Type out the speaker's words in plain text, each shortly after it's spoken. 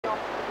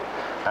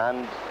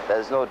And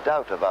there's no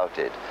doubt about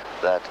it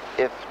that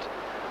if,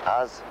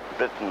 as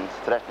Britain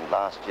threatened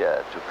last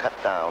year to cut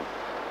down,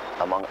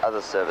 among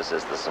other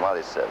services, the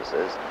Somali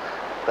services,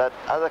 that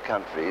other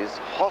countries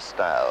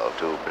hostile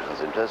to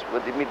Britain's interests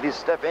would immediately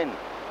step in.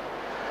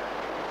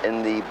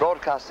 In the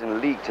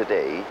broadcasting league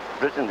today,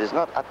 Britain is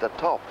not at the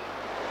top.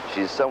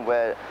 She's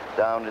somewhere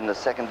down in the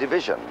 2nd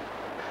division.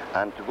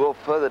 And to go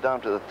further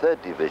down to the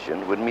 3rd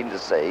division would mean to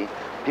say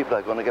people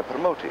are going to get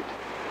promoted.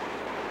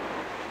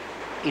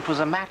 It was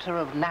a matter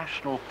of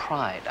national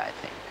pride, I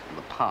think, on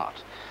the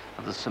part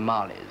of the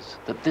Somalis,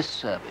 that this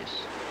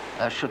service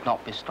should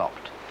not be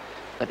stopped.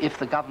 That if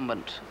the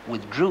government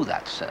withdrew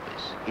that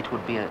service, it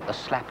would be a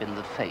slap in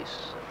the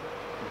face.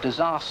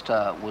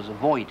 Disaster was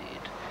avoided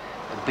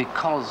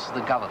because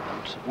the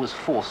government was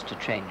forced to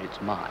change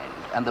its mind,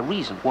 and the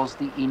reason was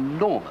the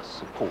enormous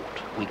support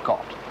we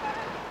got.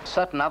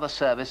 Certain other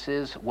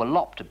services were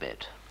lopped a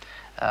bit,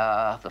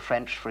 the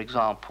French, for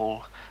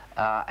example,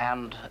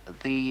 and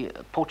the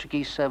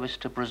Portuguese service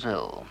to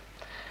Brazil.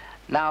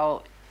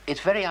 Now,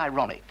 it's very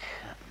ironic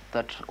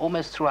that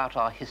almost throughout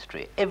our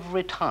history,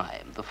 every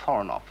time the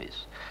Foreign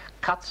Office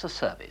cuts a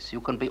service,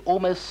 you can be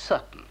almost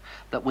certain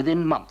that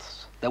within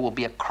months there will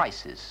be a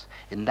crisis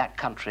in that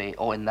country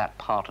or in that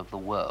part of the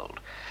world.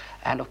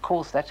 And of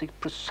course, that's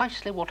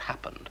precisely what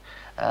happened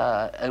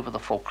over the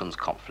Falklands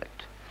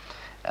conflict.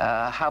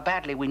 How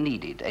badly we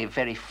needed a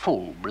very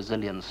full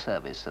Brazilian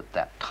service at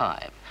that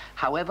time.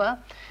 However,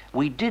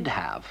 we did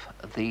have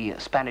the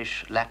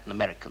Spanish Latin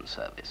American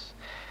service.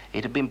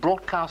 It had been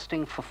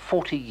broadcasting for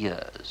 40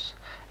 years.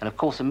 And of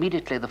course,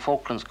 immediately the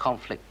Falklands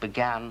conflict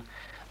began,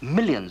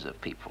 millions of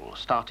people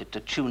started to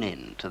tune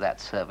in to that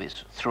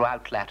service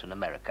throughout Latin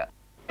America.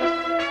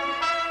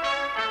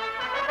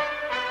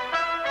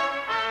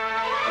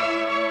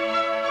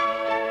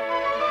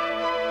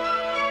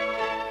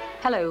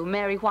 Hello,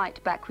 Mary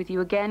White back with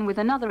you again with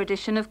another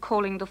edition of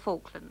Calling the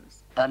Falklands.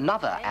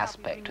 Another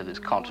aspect of this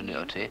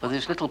continuity was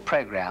this little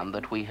program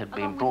that we had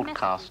been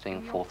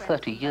broadcasting for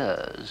 30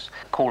 years,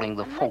 Calling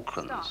the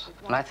Falklands.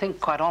 And I think,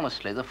 quite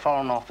honestly, the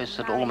Foreign Office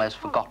had almost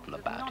forgotten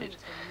about it.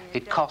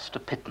 It cost a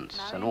pittance,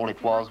 and all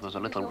it was a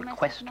little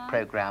request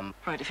program.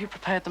 Right, if you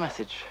prepared the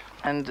message,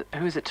 and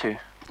who is it to?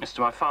 It's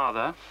to my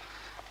father.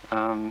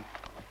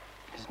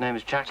 His name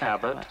is Jack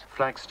Abbott,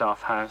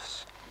 Flagstaff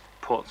House,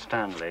 Port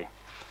Stanley.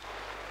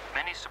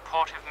 Many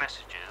supportive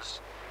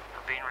messages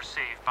have been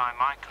received by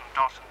Mike and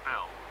Dot and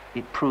Bill.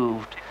 It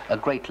proved a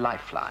great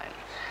lifeline.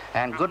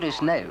 And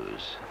goodness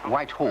knows,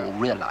 Whitehall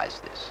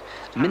realized this.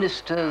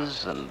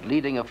 Ministers and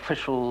leading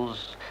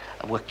officials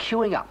were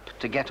queuing up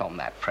to get on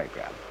that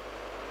program.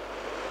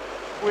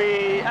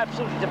 We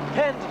absolutely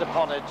depended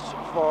upon it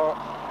for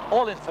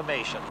all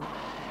information.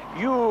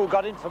 You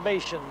got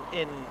information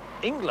in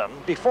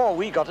England before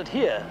we got it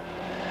here.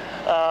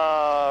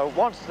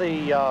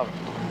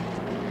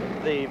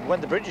 When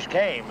the British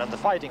came and the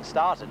fighting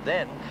started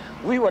then,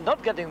 we were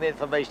not getting the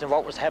information of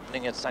what was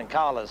happening at St.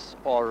 Carlos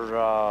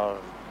or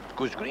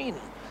Goose Green.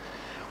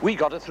 We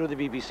got it through the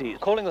BBC.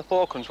 Calling the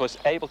Falklands was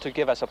able to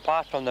give us,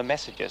 apart from the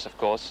messages, of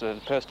course, the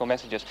personal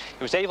messages,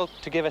 it was able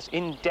to give us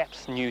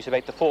in-depth news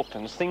about the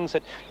Falklands, things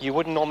that you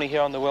wouldn't normally hear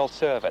on the World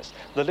Service.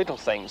 The little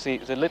things,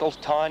 the little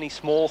tiny,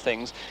 small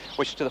things,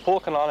 which to the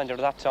Falkland Islander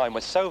at that time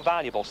was so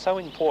valuable, so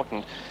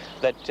important,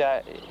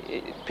 that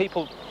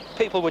people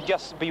would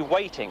just be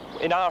waiting.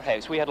 In our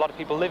house, we had a lot of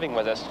people living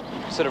with us,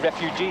 sort of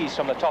refugees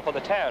from the top of the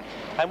town,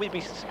 and we'd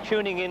be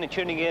tuning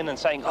in and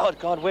saying, oh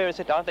God, where is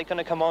it? Aren't they going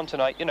to come on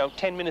tonight? You know,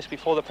 10 minutes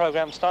before the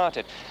program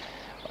started.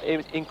 It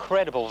was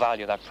incredible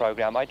value, that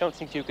program. I don't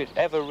think you could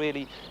ever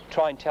really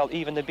try and tell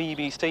even the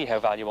BBC how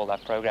valuable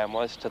that program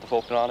was to the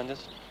Falkland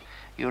Islanders.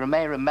 You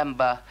may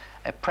remember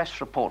a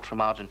press report from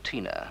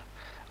Argentina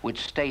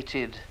which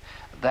stated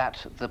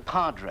that the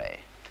Padre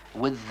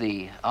with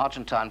the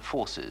Argentine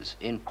forces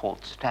in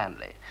Port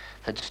Stanley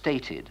had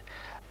stated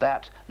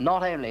that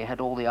not only had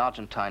all the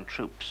Argentine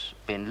troops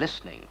been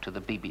listening to the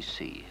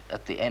BBC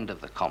at the end of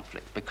the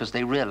conflict because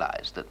they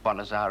realized that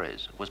Buenos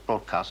Aires was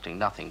broadcasting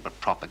nothing but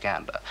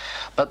propaganda,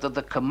 but that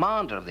the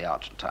commander of the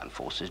Argentine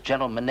forces,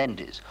 General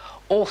Menendez,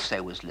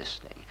 also was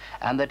listening,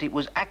 and that it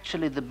was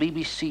actually the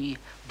BBC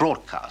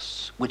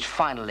broadcasts which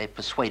finally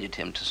persuaded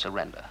him to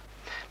surrender.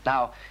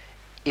 Now,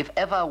 if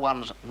ever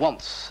one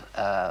wants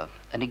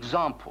an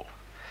example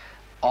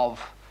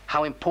of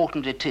how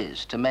important it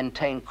is to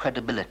maintain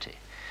credibility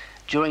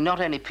during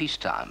not only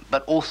peacetime,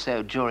 but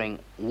also during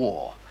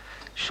war,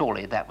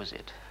 surely that was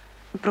it.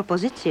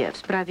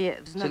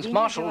 Since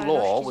martial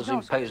law was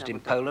imposed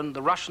in Poland,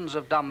 the Russians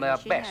have done their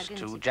best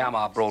to jam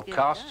our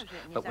broadcasts,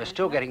 but we're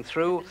still getting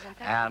through,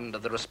 and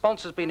the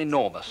response has been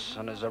enormous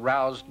and has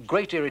aroused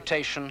great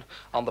irritation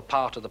on the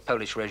part of the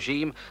Polish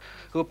regime,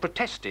 who have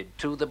protested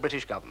to the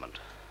British government.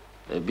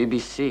 The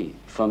BBC,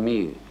 for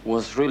me,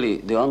 was really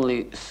the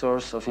only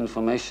source of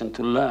information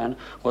to learn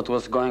what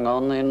was going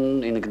on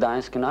in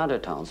Gdańsk and other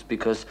towns,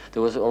 because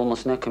there was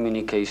almost no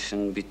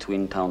communication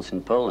between towns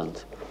in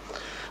Poland.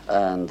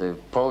 And the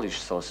Polish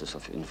sources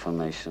of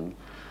information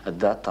at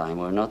that time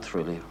were not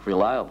really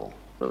reliable.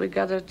 We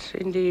gathered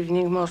in the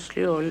evening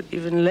mostly, or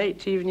even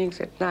late evenings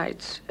at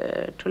nights,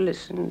 to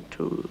listen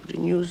to the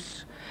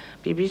news,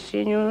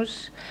 BBC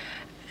News,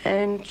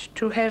 and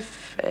to have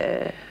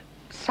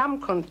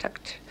some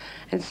contact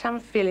and some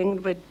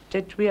feeling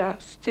that we are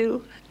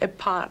still a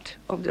part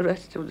of the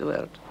rest of the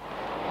world.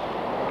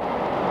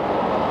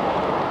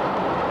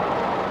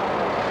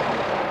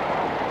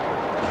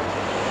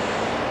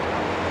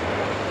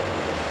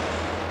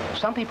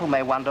 Some people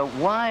may wonder,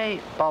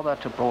 why bother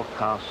to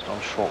broadcast on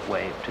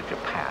shortwave to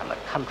Japan, a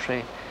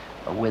country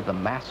with a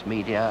mass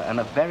media and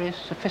a very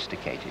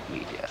sophisticated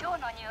media?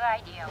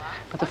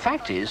 But the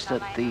fact is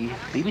that the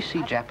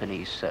BBC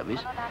Japanese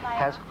service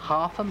has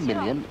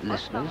 500,000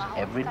 listeners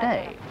every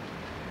day.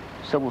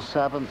 Civil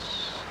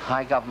servants,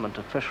 high government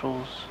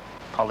officials,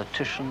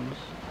 politicians,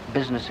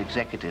 business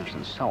executives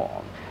and so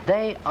on.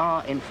 They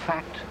are in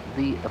fact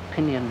the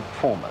opinion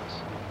formers.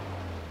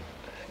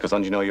 ご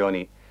存知のよう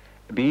に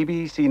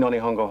BBC の日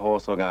本語放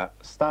送が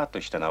スター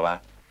トしたの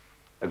は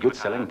A good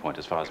selling point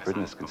as far as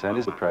Britain is concerned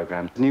is the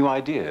program New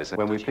Ideas.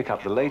 When we pick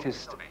up the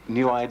latest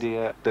new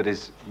idea that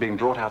is being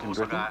brought out in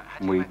Britain,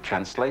 we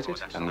translate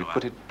it and we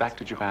put it back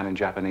to Japan in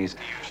Japanese.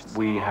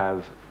 We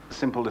have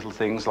simple little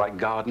things like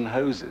garden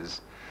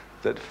hoses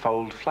that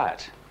fold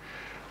flat.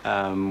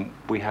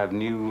 We have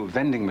new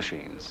vending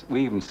machines.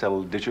 We even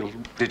sell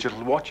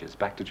digital watches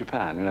back to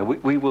Japan. You know,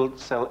 we will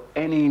sell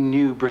any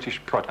new British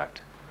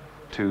product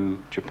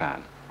to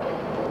Japan.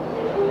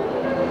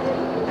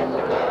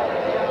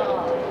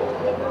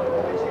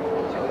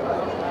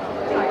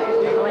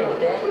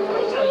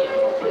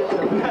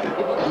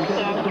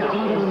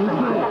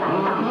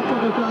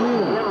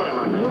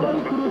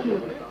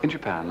 In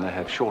Japan, they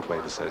have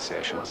shortwave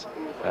associations.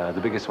 The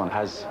biggest one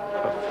has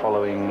a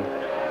following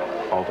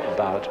of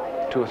about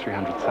 200,000 or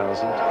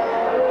 300,000.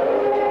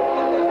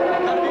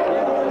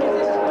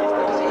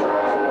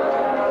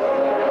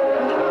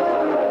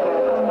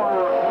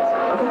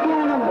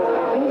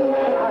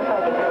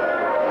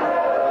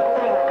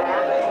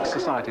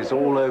 Societies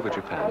all over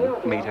Japan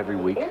meet every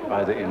week,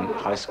 either in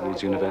high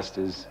schools,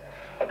 universities,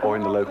 or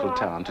in the local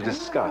town to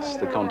discuss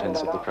the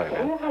contents of the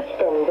program.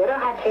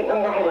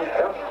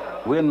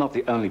 We're not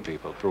the only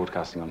people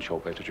broadcasting on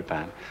shortwave to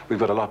Japan. We've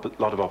got a lot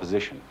of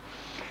opposition.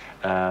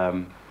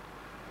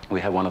 We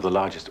have one of the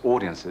largest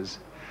audiences,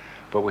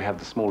 but we have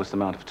the smallest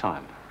amount of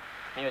time.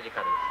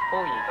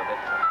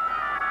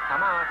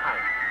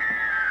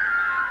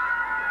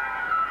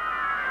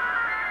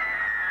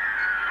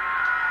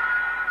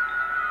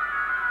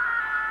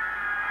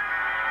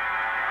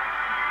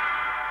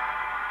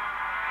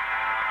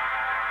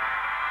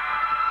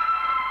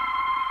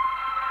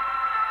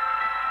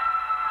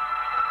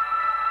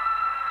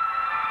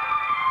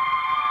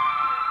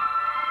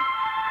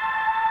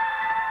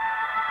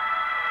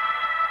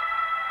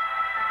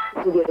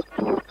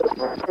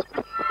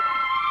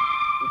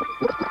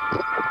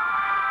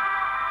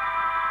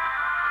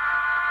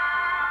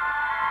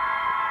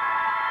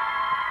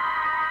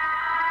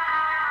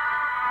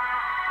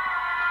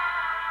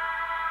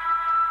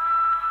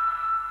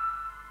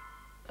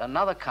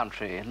 Another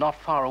country not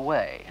far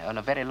away, and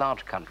a very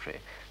large country,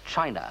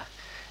 China,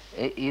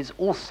 is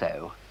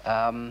also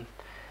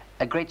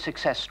a great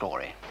success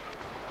story.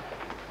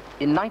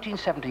 In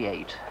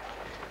 1978,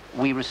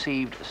 we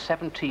received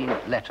 17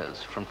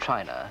 letters from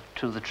China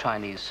to the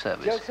Chinese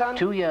service.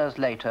 2 years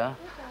later,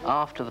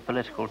 after the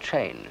political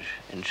change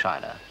in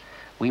China,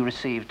 we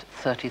received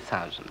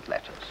 30,000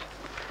 letters.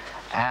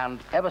 And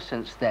ever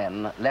since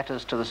then,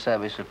 letters to the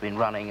service have been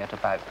running at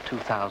about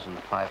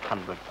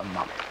 2,500 a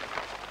month.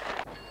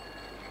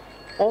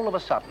 All of a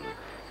sudden,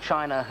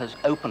 China has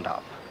opened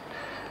up,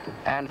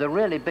 and the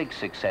really big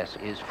success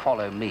is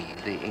Follow Me,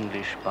 the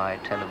English by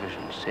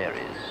television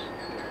series.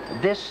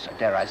 This,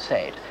 dare I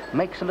say it,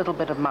 makes a little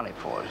bit of money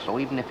for us, or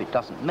even if it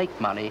doesn't make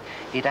money,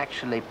 it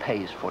actually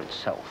pays for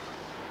itself.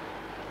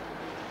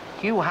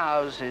 Hugh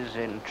Howes is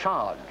in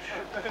charge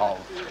of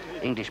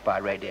English by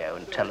radio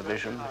and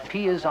television.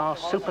 He is our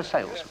super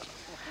salesman,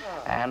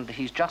 and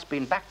he's just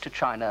been back to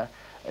China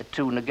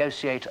to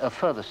negotiate a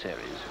further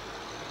series.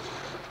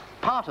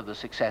 Part of the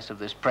success of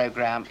this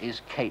program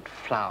is Kate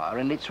Flower,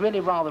 and it's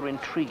really rather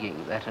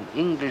intriguing that an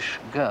English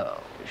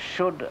girl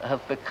should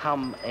have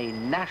become a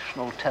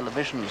national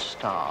television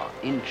star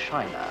in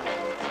China.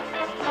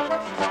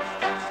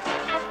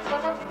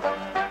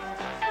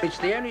 It's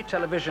the only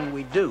television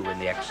we do in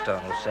the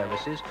external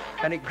services,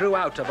 and it grew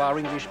out of our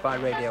English by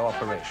radio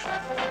operation.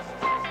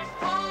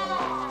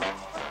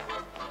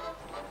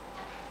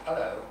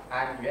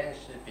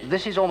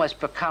 This has almost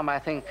become, I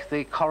think,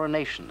 the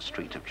Coronation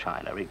Street of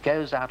China. It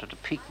goes out at a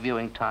peak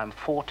viewing time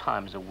 4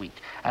 times a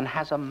week and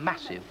has a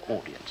massive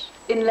audience.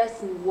 In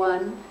lesson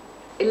 1,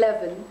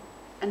 11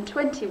 and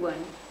 21,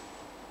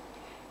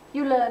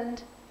 you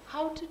learned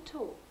how to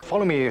talk.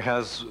 Follow Me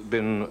has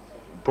been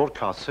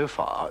broadcast so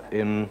far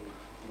in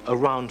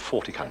around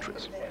 40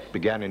 countries.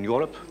 Began in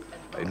Europe,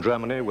 in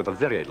Germany, with a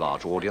very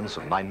large audience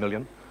of 9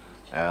 million,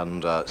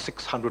 and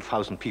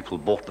 600,000 people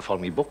bought the Follow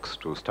Me books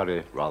to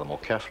study rather more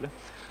carefully.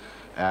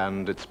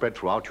 And it's spread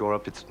throughout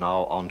Europe. It's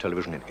now on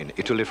television in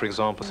Italy, for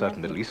example,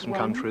 certain Middle Eastern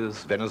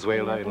countries,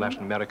 Venezuela, in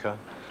Latin America.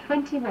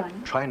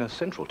 21. China's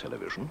Central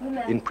Television,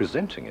 in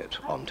presenting it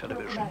on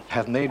television,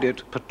 have made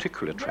it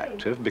particularly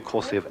attractive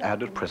because they've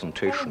added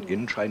presentation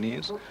in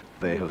Chinese.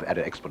 They have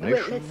added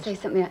explanations. Well, let's say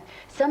something like,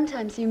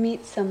 sometimes you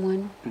meet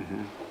someone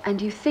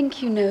and you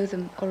think you know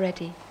them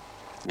already.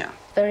 Yeah.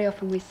 Very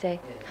often we say,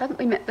 haven't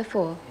we met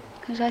before?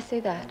 Could I say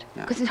that?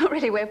 Because it's not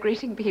really a way of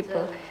greeting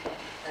people.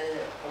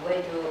 A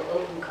way to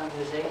open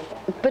conversation.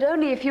 But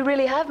only if you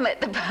really have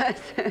met the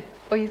person,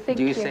 or you think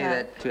Do you you say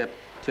have. that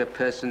to a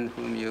person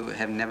whom you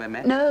have never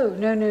met? No.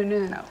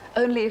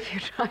 Only if you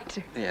try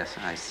to. Yes,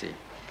 I see.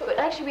 But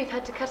actually we've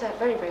had to cut out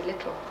very, very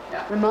little,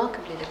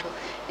 remarkably little.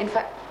 In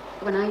fact,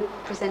 when I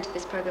presented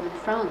this program in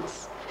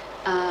France,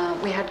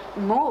 we had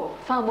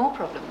far more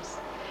problems.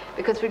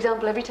 Because, for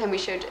example, every time we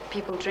showed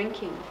people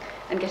drinking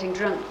and getting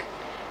drunk,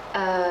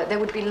 there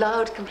would be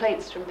loud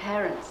complaints from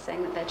parents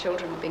saying that their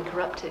children were being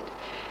corrupted.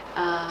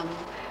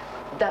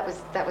 That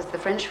was the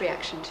French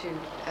reaction to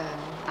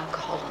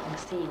alcohol on the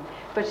scene.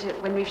 But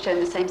when we've shown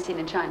the same scene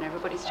in China,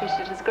 everybody's treated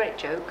it as a great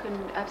joke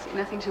and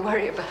absolutely nothing to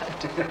worry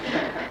about.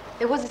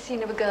 There was a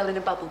scene of a girl in a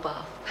bubble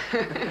bath,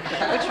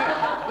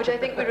 which I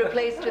think we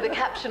replaced with a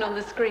caption on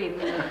the screen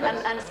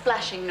and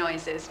splashing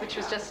noises, which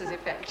was just as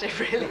effective,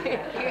 really.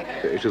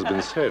 It has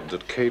been said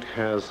that Kate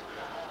has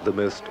the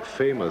most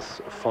famous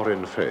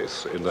foreign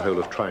face in the whole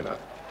of China.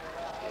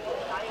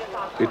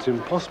 It's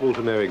impossible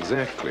to know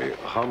exactly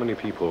how many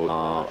people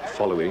are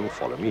following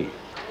Follow Me.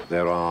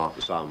 There are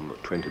some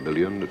 20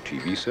 million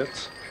TV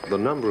sets. The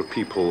number of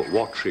people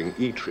watching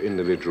each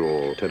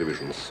individual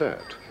television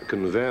set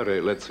can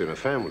vary, let's say in a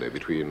family,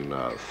 between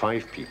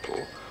 5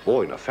 people,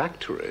 or in a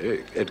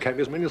factory, it can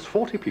be as many as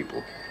 40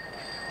 people.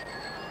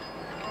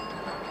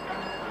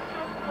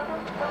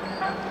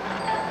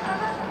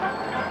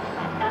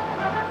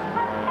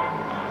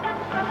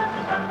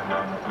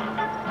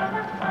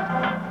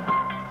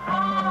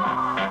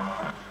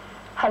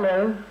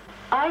 Hello,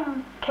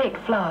 I'm Cake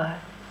Flower.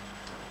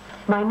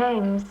 My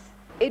name's...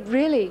 It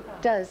really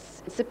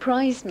does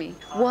surprise me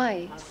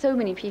why so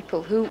many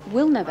people who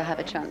will never have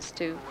a chance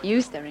to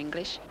use their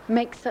English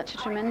make such a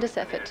tremendous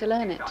effort to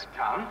learn it.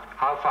 Town.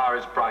 How far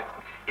is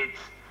Brighton? It's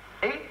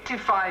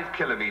 85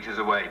 kilometres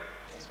away.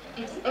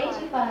 It's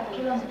 85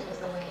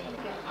 kilometres away.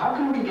 How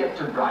can we get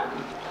to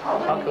Brighton? How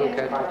can we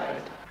get to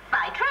Brighton?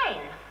 By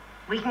train.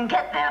 We can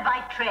get there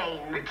by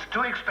train. It's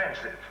too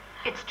expensive.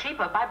 It's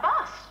cheaper by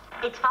bus.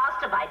 It's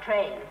faster by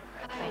train.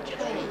 By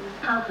train.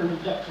 How can we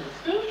get to the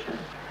station?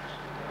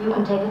 You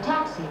can take a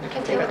taxi. You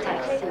can take a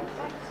taxi.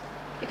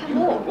 You can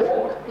walk.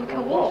 You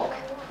can walk.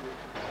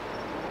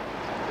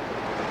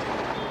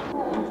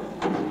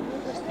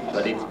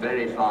 But it's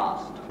very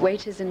fast.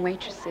 Waiters and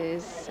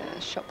waitresses,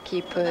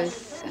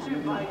 shopkeepers,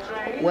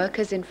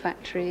 workers in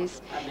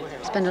factories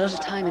spend a lot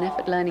of time and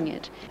effort learning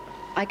it.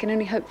 I can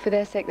only hope for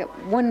their sake that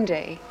one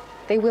day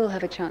they will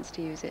have a chance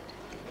to use it.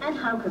 And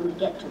how can we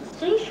get to the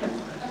station?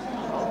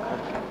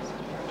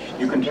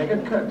 You can take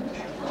a coach.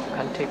 You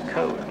can take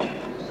coach.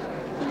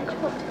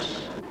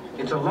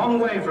 It's a long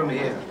way from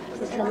here.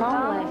 It's a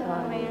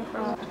long way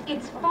from here.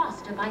 It's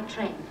faster by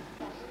train.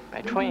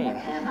 By train.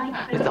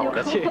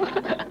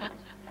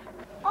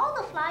 All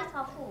the flights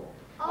are full.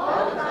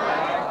 All the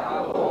flights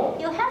are full.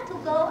 You have to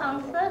go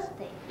on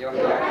Thursday.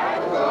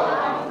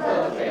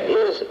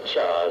 Here's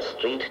Charles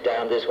Street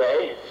down this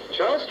way.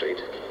 Charles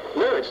Street?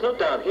 No, it's not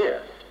down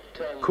here.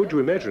 Could you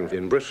imagine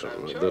in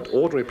Britain that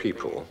ordinary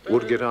people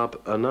would get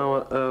up an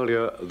hour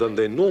earlier than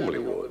they normally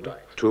would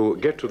to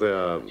get to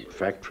their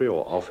factory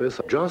or office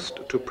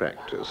just to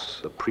practice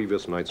the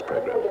previous night's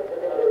program?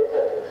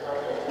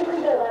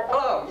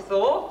 Hello, Mr.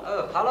 Wu.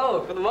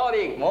 Hello, good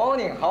morning.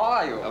 Morning, how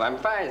are you? I'm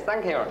fine,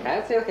 thank you.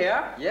 Can I sit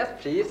here? Yes,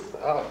 please.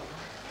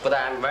 But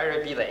I'm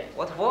very busy.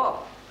 What for?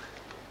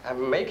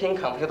 I'm making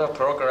computer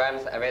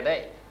programs every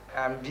day.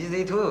 I'm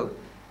busy too.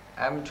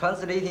 I'm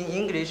translating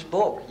English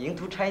book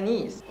into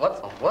Chinese.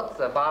 What's the book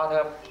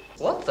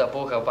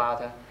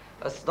about?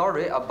 A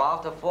story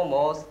about a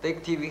former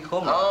state TV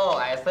homework. Oh,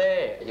 I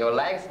see. You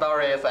like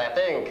stories, I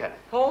think.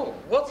 Oh,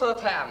 what's the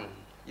time?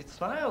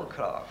 It's 9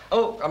 o'clock.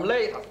 Oh, I'm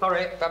late.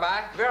 Sorry.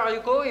 Bye-bye. Where are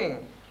you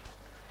going?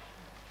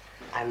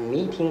 I'm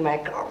meeting my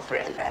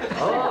girlfriend.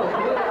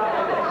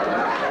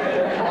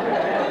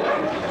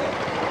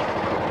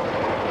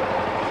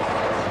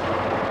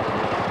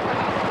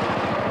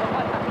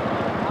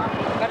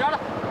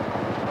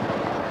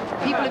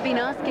 People have been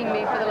asking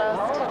me for the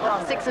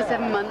last 6 or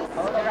 7 months,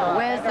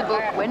 where's the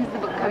book, when's the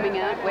book coming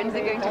out, when's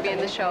it going to be in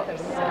the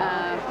shops? So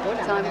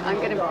I'm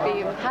going to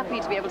be happy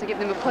to be able to give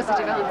them a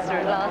positive answer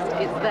at last.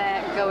 It's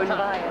there, go and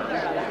buy it.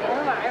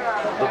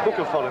 The Book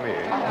of Follow Me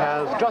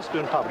has just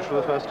been published for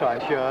the first time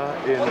here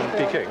in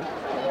Peking.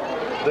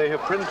 They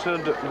have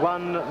printed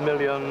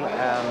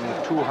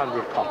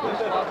 1,200,000 copies.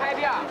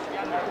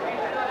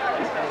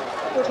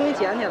 又重新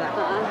捡起来。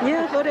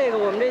您和这个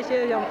我们这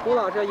些像蒲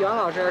老师、袁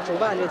老师主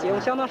办这节目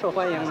相当受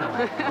欢迎的。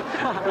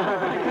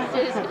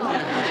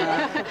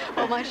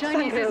Well, my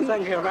Chinese isn't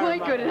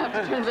quite good enough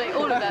to translate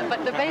all of that,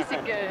 but the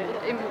basic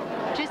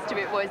gist of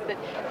it was that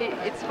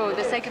it's for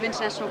the sake of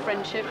international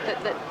friendship,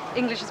 that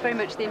English is very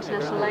much the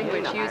international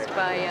language used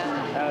by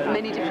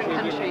many different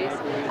countries,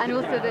 and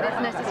also that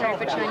it's necessary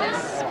for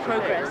China's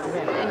progress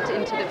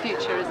into the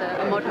future as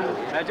a modern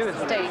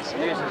state.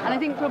 And I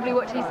think probably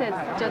what he says,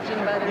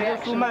 judging by the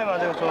reaction,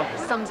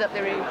 sums up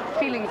the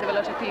feelings of a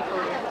lot of people.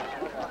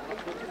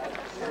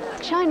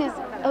 China's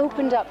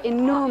opened up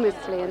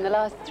enormously in the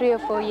last 3 or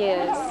 4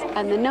 years,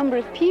 and the number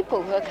of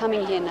people who are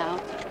coming here now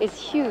is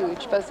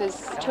huge, both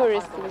as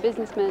tourists and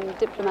businessmen,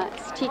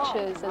 diplomats,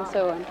 teachers, and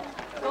so on.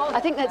 I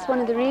think that's one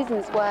of the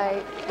reasons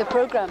why the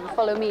program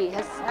Follow Me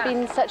has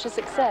been such a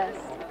success.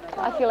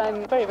 I feel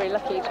I'm very, very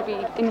lucky to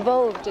be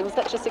involved in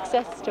such a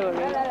success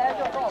story.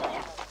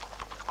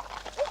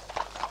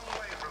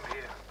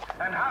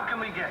 And how can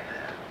we get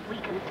there? We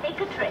can take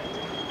a train.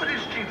 But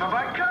it's cheaper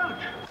by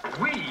coach.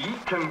 We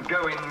can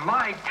go in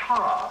my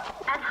car.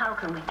 And how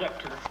can we get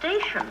to the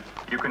station?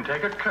 You can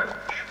take a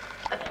coach.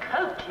 A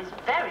coach is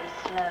very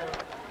slow.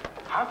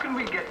 How can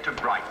we get to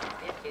Brighton?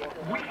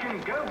 We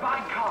can go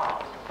by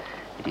car.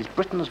 It is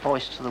Britain's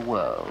voice to the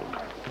world,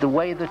 the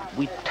way that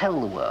we tell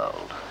the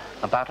world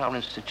about our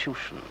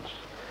institutions,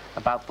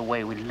 about the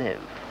way we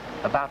live,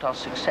 about our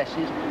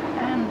successes,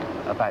 and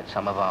about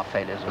some of our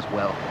failures as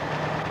well.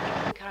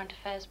 Current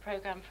affairs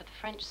program for the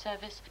French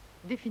service.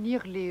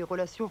 Définir les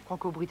relations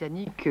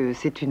franco-britanniques,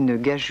 c'est une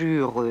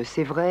gageure,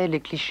 c'est vrai, les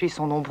clichés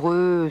sont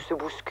nombreux, se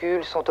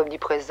bousculent, sont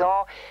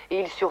omniprésents, et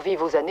ils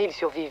survivent aux années, ils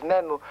survivent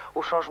même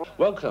aux changements.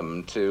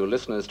 Welcome to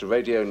listeners to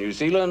Radio New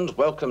Zealand,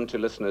 welcome to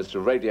listeners to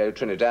Radio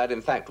Trinidad,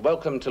 in fact,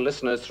 welcome to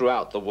listeners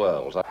throughout the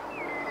world.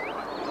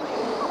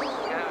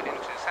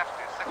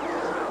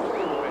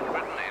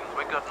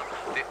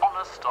 The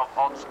honest of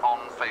odds-on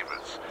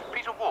favourites.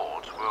 Peter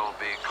Ward will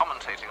be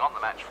commentating on the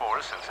match for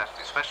us in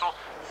Saturday's special,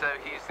 so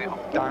he's the...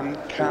 Don't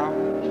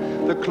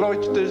count the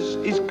cloisters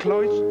is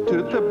close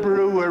to the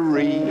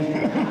brewery.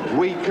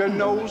 We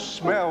can all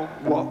smell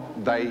what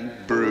they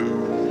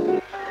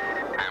brew.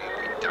 And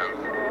we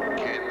don't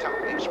care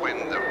tuppence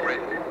when the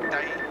red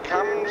day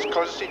comes,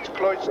 'cause it's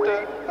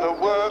cloister the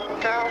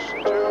workhouse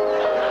too.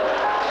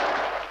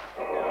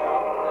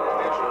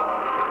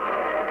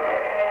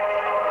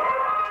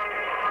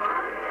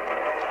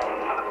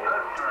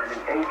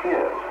 8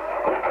 years,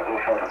 the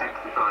position has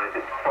exercised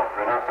its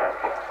sovereign assets.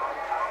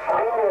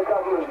 Senior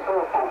government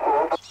person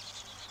corps.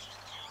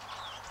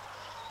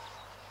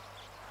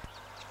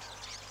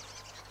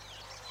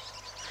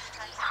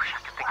 I wish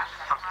I could think of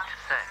something to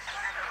say.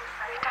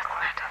 It doesn't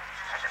matter.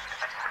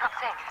 I'm not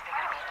saying anything,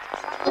 I mean.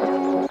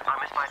 I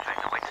miss my train.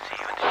 I'll wait to see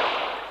you in the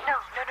No,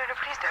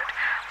 please don't.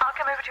 I'll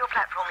come over to your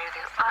platform with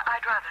you.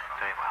 I'd rather.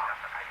 Very well.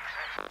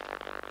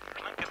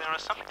 There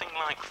are something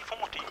like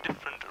 40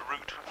 different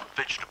root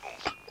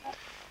vegetables.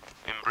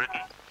 In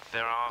Britain,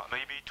 there are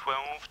maybe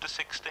 12 to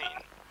 16.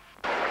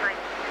 Thank you,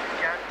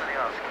 Jared, for the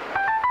ask.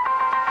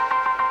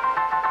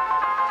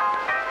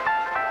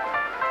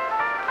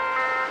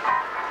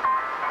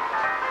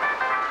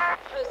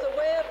 As a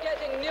way of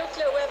getting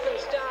nuclear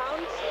weapons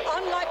down,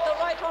 unlike the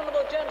right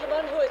honourable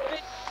gentleman who has been...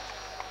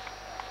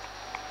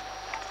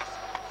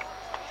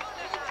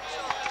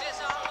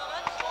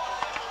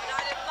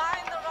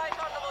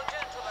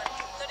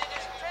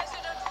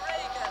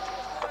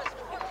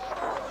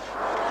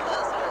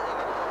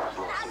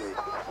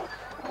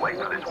 Wait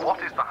for this.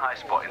 What is the high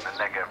spot in the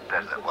Negev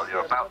desert? Well,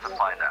 you're about to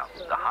find out.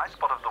 The high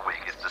spot of the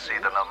week is to see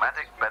the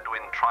nomadic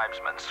Bedouin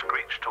tribesmen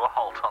screech to a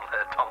halt on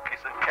their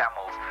donkeys and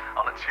camels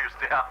on a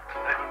Tuesday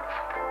afternoon.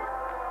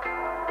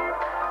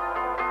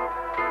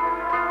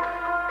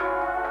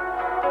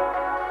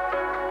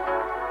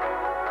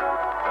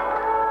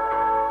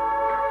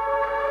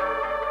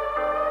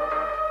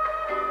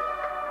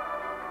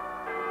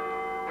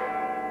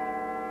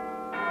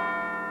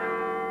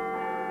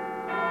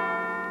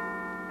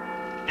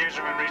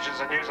 Newsroom reaches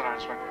a news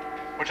announcement.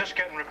 We're just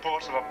getting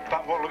reports of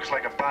what looks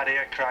like a bad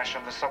air crash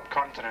on the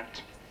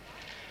subcontinent.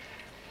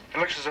 It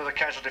looks as though the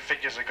casualty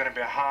figures are going to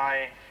be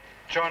high.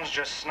 John's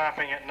just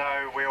snapping it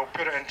now. We'll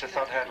put it into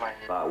third headline.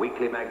 Our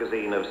weekly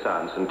magazine of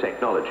science and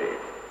technology.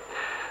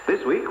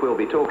 This week we'll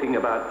be talking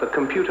about the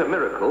computer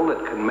miracle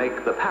that can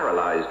make the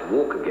paralyzed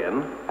walk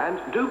again, and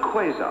do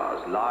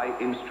quasars lie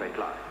in straight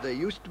lines? There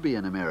used to be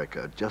in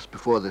America, just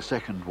before the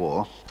Second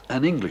War,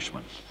 an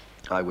Englishman,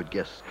 I would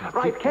guess.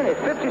 Right, Kenneth,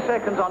 50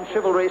 seconds on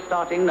chivalry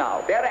starting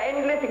now. There are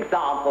endless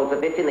examples of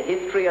this in the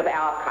history of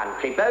our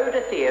country.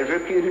 Boadicea is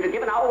reputed to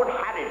give an old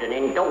Harridan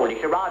in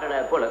Dawlish a ride on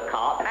her bullock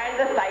cart, and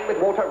the same with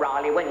Walter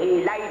Raleigh when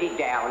he laid it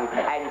down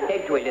and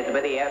said to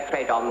Elizabeth, here,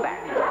 tread on that.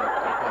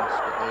 Yes,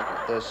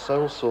 but their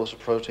sole source of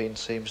protein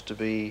seems to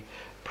be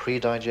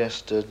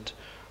pre-digested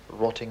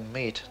rotting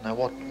meat. Now,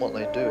 what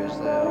they do is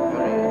they are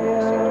very...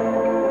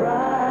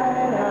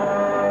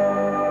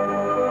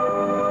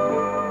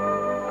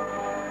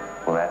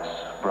 Well, that's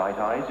Bright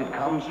Eyes. It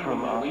comes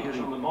from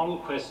the model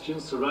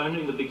questions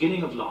surrounding the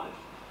beginning of life.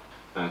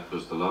 That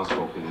was the last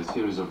walk in a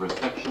series of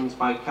reflections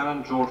by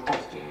Canon George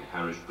Austin,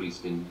 parish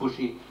priest in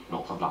Bushey,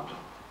 north of London.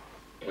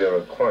 We're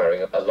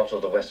acquiring a lot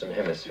of the Western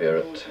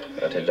Hemisphere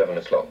at 11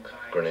 o'clock,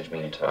 Greenwich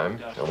Mean Time,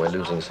 and we're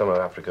losing some of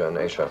Africa and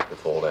Asia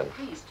before then.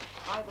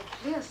 By the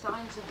clear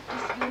signs of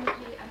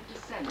disunity and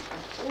dissent,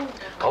 and all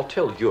I'll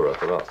tell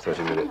Europe about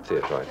 30-minute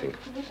theatre, I think.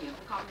 the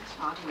Communist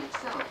Party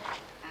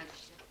itself.